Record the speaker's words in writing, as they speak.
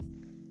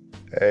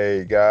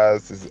Hey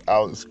guys, this is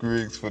Alex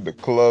Griggs for the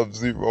Club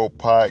Zero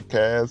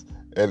podcast,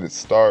 and it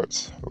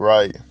starts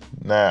right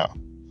now.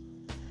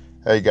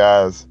 Hey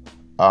guys,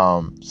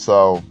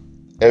 so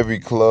every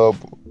club,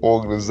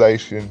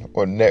 organization,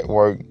 or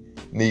network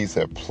needs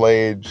a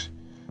pledge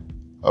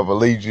of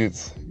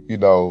allegiance,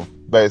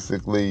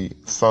 basically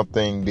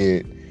something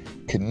that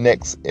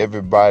connects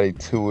everybody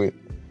to it.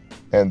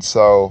 And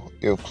so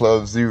if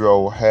Club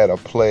Zero had a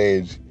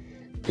pledge,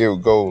 it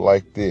would go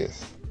like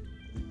this.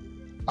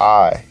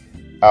 I,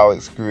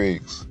 Alex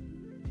Griggs,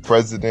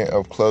 president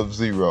of Club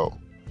Zero,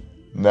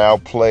 now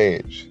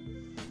pledge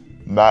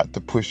not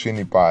to push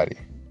anybody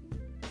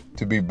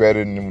to be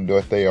better than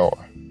what they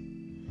are,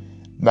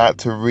 not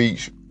to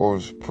reach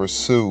or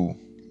pursue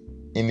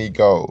any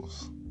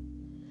goals,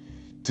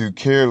 to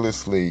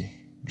carelessly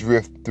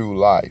drift through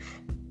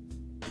life,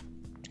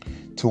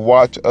 to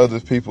watch other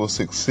people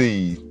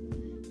succeed,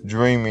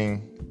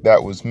 dreaming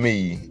that was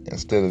me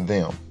instead of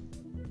them,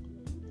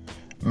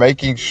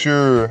 making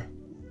sure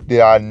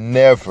that I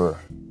never,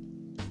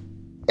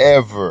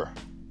 ever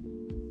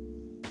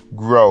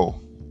grow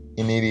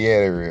in any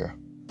area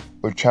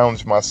or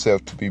challenge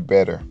myself to be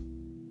better.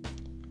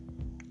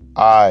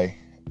 I,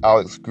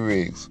 Alex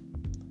Griggs,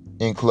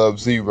 in Club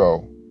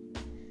Zero,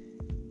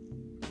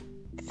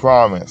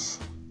 promise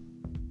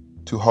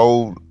to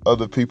hold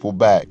other people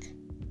back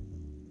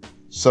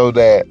so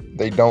that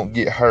they don't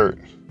get hurt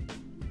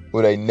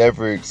or they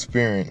never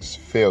experience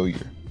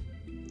failure.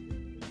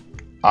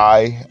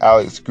 I,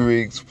 Alex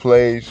Griggs,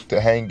 pledge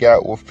to hang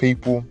out with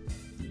people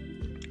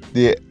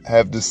that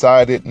have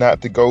decided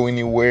not to go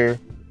anywhere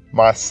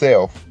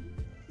themselves,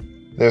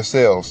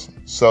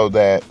 so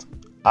that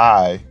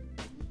I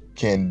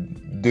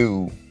can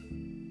do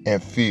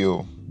and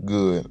feel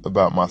good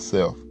about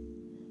myself.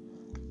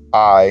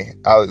 I,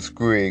 Alex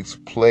Griggs,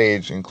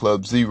 pledge in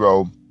Club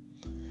Zero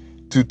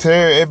to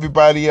tear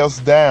everybody else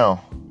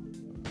down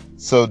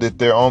so that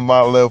they're on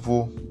my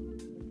level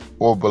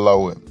or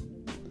below it.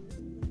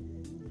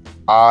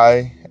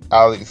 I,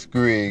 Alex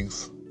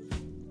Griggs,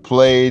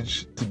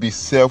 pledge to be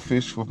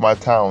selfish with my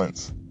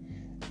talents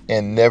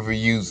and never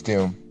use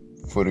them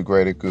for the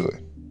greater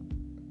good.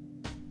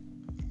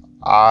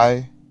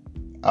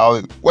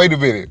 Wait a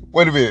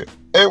minute.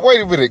 Hey,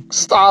 wait a minute.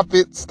 Stop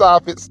it.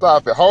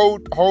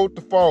 Hold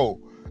the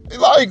phone.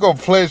 I ain't gonna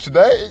pledge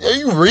today. Are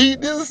you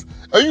reading this?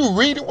 Are you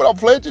reading what I'm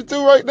pledging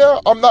to right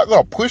now? I'm not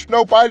gonna push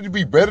nobody to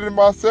be better than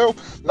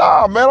myself.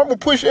 Nah, man, I'm gonna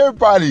push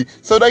everybody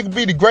so they can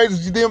be the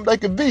greatest them they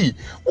can be.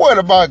 What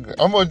am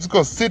I'm just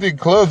gonna sit in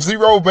Club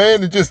Zero,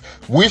 man, and just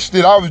wish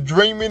that I was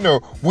dreaming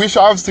or wish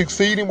I was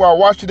succeeding while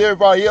watching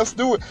everybody else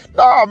do it?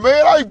 Nah,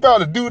 man, I ain't about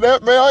to do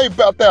that, man. I ain't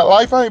about that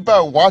life. I ain't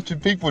about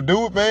watching people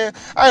do it, man.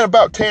 I ain't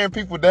about tearing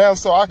people down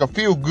so I can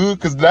feel good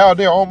because now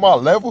they're on my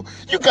level.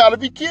 You gotta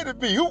be kidding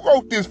me. Who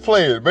wrote this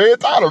plan, man?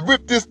 Time to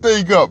rip this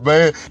thing up,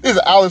 man. This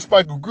is Alex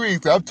Michael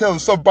Griggs. I'm telling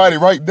somebody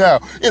right now,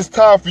 it's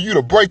time for you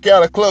to break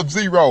out of Club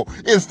Zero.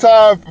 It's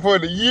time for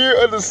the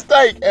year of the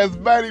steak, as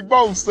Matty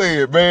Moe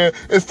said, man.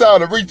 It's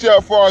time to reach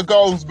out for our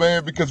goals,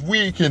 man, because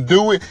we can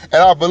do it,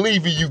 and I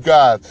believe in you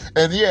guys.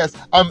 And yes,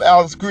 I'm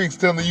Alex Griggs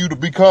telling you to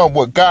become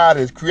what God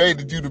has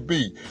created you to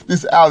be.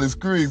 This is Alex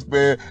Griggs,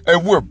 man,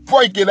 and we're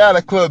breaking out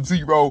of Club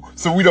Zero,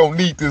 so we don't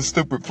need this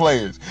stupid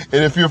pledge.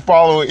 And if you're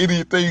following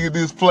anything in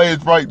this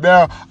pledge right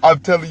now, I'm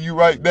telling you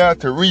right now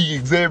to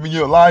re-examine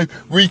your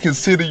life,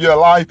 reconsider your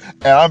life,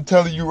 and I'm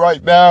telling you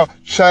right now,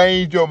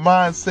 change your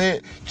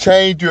mindset,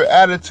 change your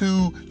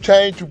attitude,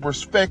 change your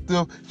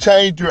perspective,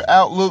 change your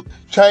outlook,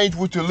 change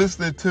what you're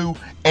listening to,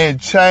 and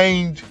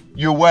change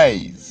your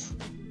ways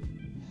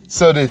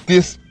so that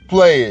this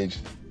pledge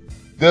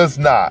does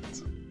not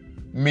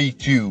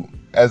meet you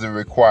as a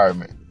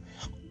requirement.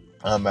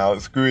 I'm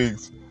Alex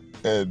Griggs,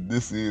 and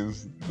this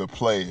is the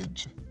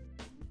pledge.